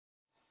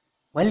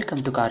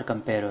Welcome to Car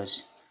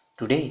Comparers.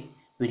 Today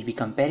we'll be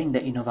comparing the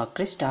Innova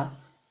Crysta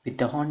with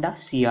the Honda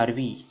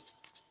CRV.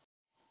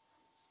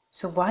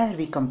 So why are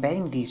we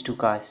comparing these two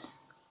cars?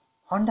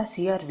 Honda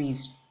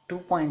CRV's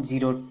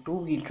 2.0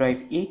 two-wheel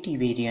drive AT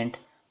variant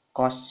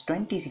costs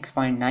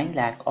 26.9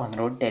 lakh on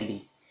road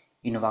Delhi.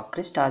 Innova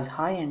Crysta's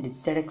high-end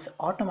ZX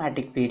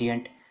automatic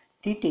variant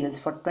retails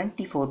for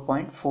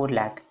 24.4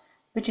 lakh,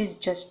 which is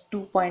just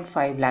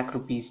 2.5 lakh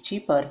rupees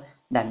cheaper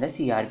than the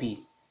CRV.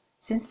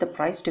 Since the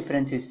price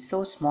difference is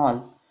so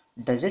small,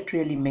 does it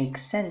really make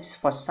sense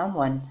for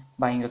someone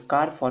buying a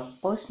car for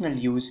personal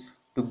use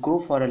to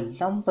go for a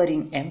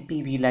lumbering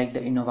MPV like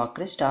the Innova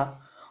Crysta,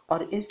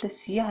 or is the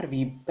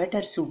CRV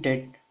better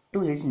suited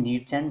to his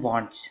needs and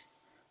wants?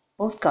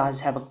 Both cars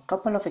have a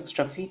couple of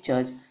extra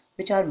features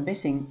which are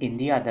missing in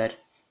the other.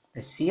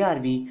 The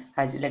CRV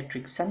has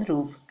electric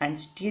sunroof and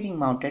steering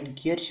mounted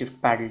gear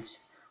shift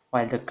paddles,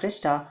 while the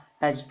Crysta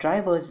has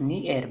driver's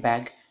knee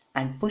airbag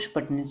and push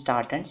button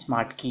start and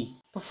smart key.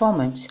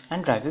 Performance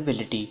and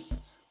drivability.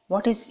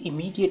 What is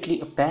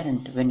immediately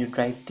apparent when you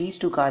drive these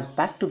two cars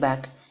back to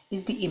back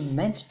is the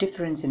immense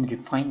difference in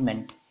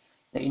refinement.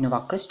 The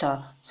Innova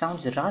Crysta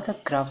sounds rather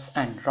gruff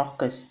and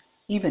raucous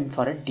even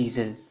for a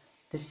diesel.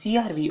 The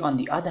CRV, on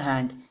the other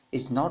hand,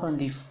 is not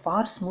only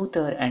far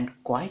smoother and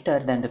quieter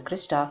than the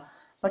Crysta,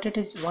 but it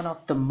is one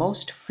of the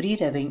most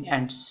free-revving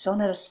and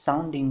sonorous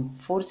sounding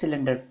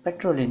four-cylinder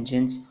petrol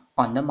engines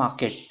on the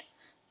market.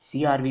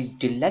 CRV's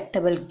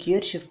delectable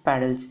gear shift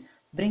paddles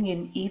bring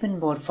in even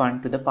more fun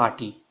to the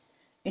party.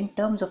 In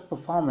terms of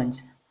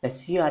performance, the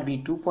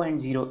CRV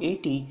 2.0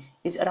 AT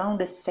is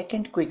around a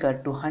second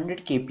quicker to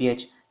 100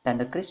 kph than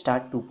the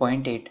Crysta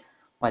 2.8,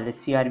 while the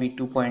CRV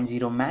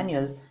 2.0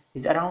 manual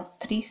is around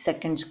 3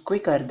 seconds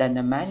quicker than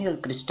the manual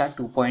Crysta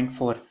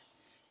 2.4.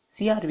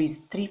 CRV's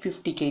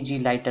 350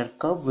 kg lighter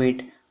curb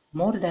weight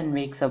more than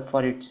makes up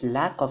for its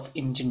lack of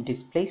engine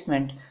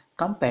displacement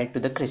compared to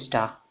the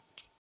Crysta.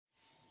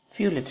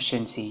 Fuel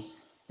efficiency.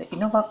 The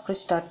Innova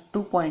Crysta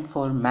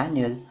 2.4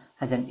 manual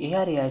has an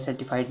ARAI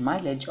certified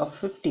mileage of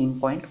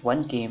 15.1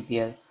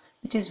 kmpl,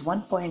 which is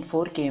 1.4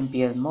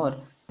 kmpl more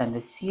than the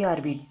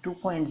CRV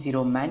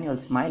 2.0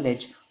 manual's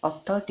mileage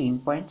of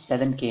 13.7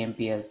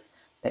 kmpl.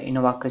 The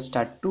Innova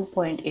Crysta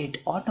 2.8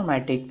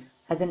 automatic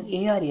has an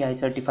ARAI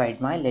certified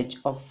mileage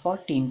of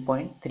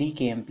 14.3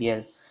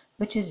 kmpl,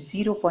 which is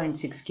 0.6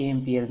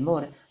 kmpl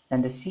more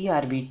than the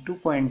CRV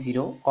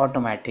 2.0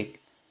 automatic.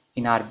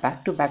 In our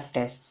back-to-back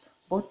tests,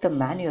 both the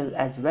manual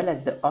as well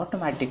as the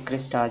automatic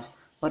Crystas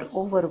were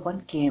over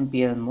 1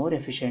 kmpl more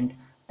efficient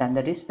than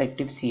the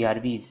respective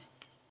CRVs.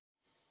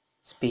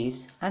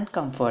 Space and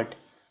comfort.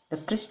 The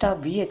Crysta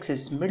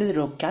VX's middle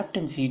row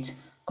captain seats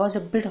cause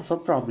a bit of a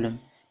problem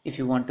if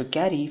you want to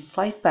carry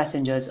 5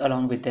 passengers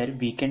along with their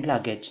weekend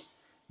luggage.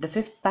 The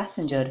fifth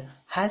passenger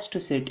has to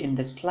sit in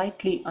the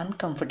slightly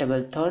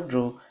uncomfortable third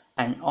row,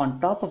 and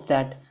on top of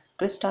that,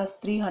 Crysta's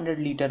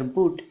 300-liter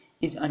boot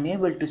is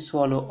unable to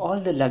swallow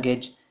all the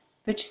luggage,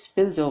 which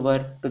spills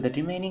over to the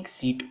remaining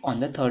seat on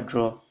the third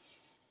row.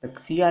 The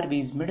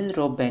CRV's middle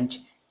row bench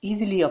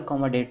easily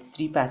accommodates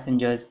 3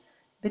 passengers,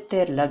 with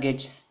their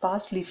luggage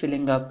sparsely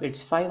filling up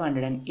its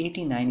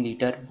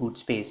 589-liter boot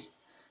space.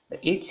 The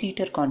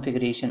 8-seater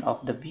configuration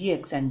of the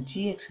VX and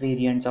GX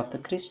variants of the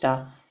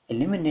Crysta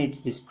eliminates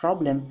this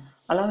problem,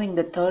 allowing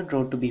the third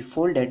row to be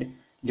folded,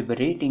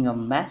 liberating a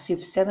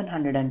massive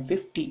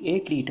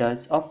 758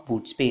 liters of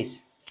boot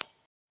space.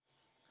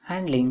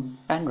 Handling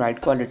and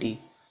ride quality.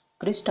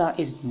 Crysta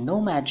is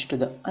no match to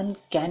the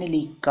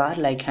uncannily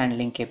car-like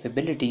handling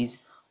capabilities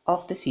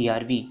of the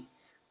CRV.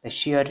 The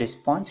sheer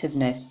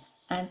responsiveness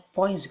and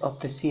poise of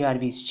the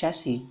CRV's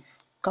chassis,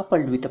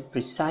 coupled with a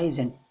precise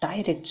and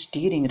direct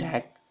steering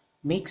rack,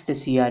 makes the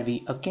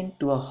CRV akin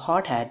to a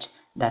hot hatch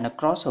than a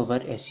crossover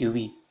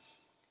SUV.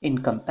 In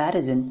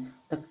comparison,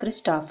 the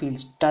Crysta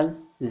feels dull,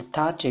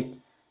 lethargic,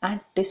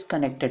 and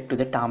disconnected to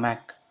the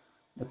tarmac.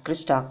 The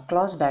Crysta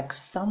claws back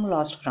some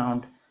lost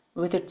ground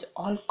with its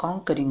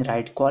all-conquering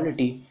ride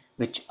quality,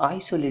 which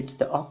isolates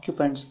the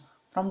occupants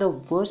from the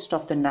worst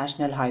of the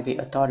National Highway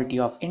Authority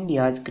of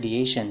India's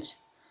creations,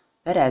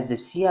 whereas the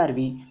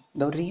CRV,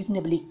 though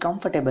reasonably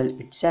comfortable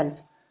itself,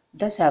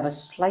 does have a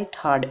slight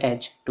hard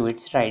edge to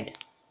its ride.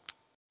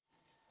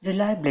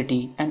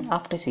 Reliability and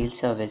after-sales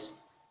service.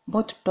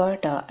 Both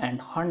Toyota and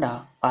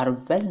Honda are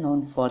well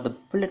known for the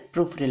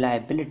bulletproof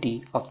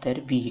reliability of their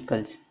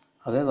vehicles.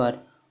 However,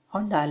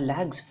 Honda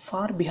lags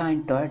far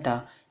behind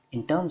Toyota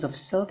in terms of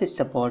service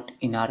support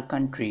in our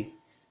country.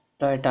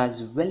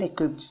 Toyota's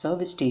well-equipped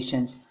service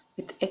stations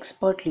with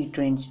expertly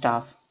trained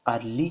staff are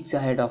leagues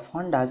ahead of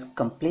Honda's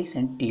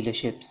complacent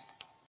dealerships.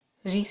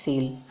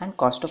 Resale and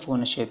cost of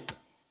ownership.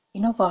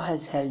 Innova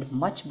has held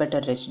much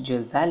better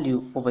residual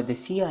value over the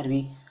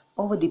CRV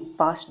over the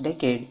past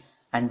decade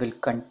and will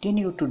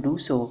continue to do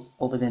so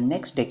over the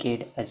next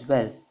decade as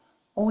well,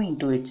 owing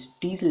to its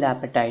diesel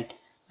appetite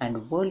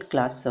and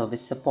world-class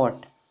service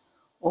support.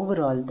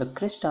 Overall, the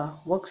Crysta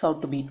works out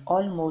to be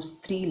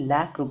almost 3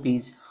 lakh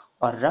rupees,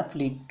 or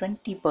roughly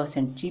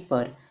 20%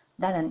 cheaper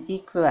than an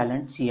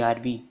equivalent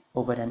CRV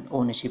over an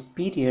ownership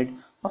period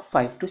of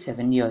 5 to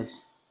 7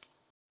 years.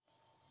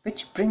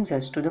 Which brings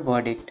us to the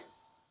verdict.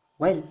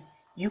 Well,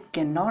 you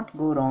cannot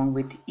go wrong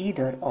with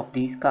either of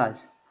these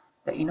cars.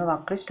 The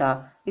Innova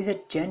Crysta is a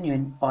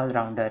genuine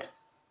all-rounder.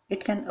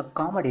 It can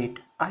accommodate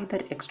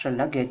either extra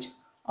luggage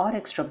or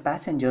extra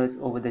passengers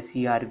over the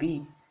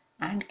CRV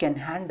and can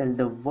handle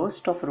the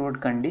worst of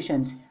road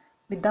conditions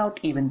without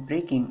even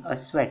breaking a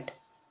sweat,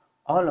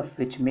 all of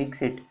which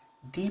makes it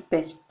the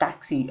best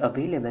taxi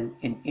available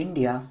in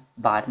India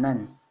bar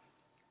none.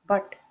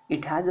 But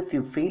it has a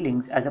few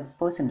failings as a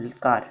personal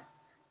car.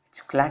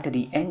 Its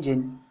clattery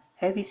engine,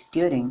 heavy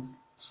steering,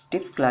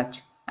 stiff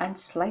clutch, and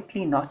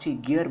slightly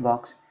notchy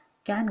gearbox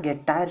can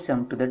get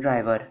tiresome to the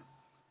driver.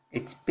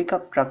 Its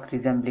pickup truck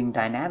resembling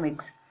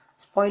dynamics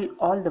spoil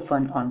all the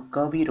fun on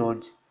curvy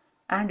roads,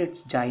 and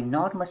its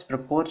ginormous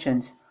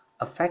proportions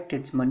affect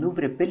its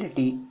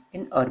maneuverability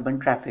in urban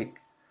traffic.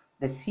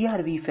 The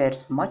CRV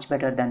fares much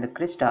better than the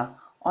Crysta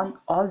on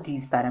all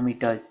these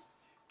parameters.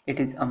 It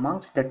is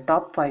amongst the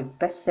top 5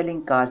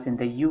 best-selling cars in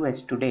the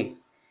US today.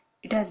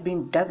 It has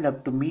been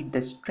developed to meet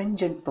the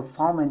stringent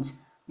performance,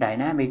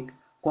 dynamic,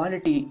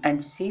 quality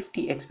and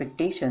safety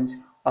expectations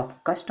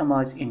of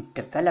customers in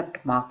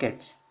developed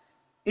markets.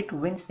 It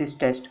wins this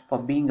test for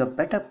being a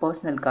better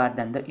personal car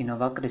than the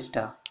Innova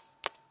Crysta.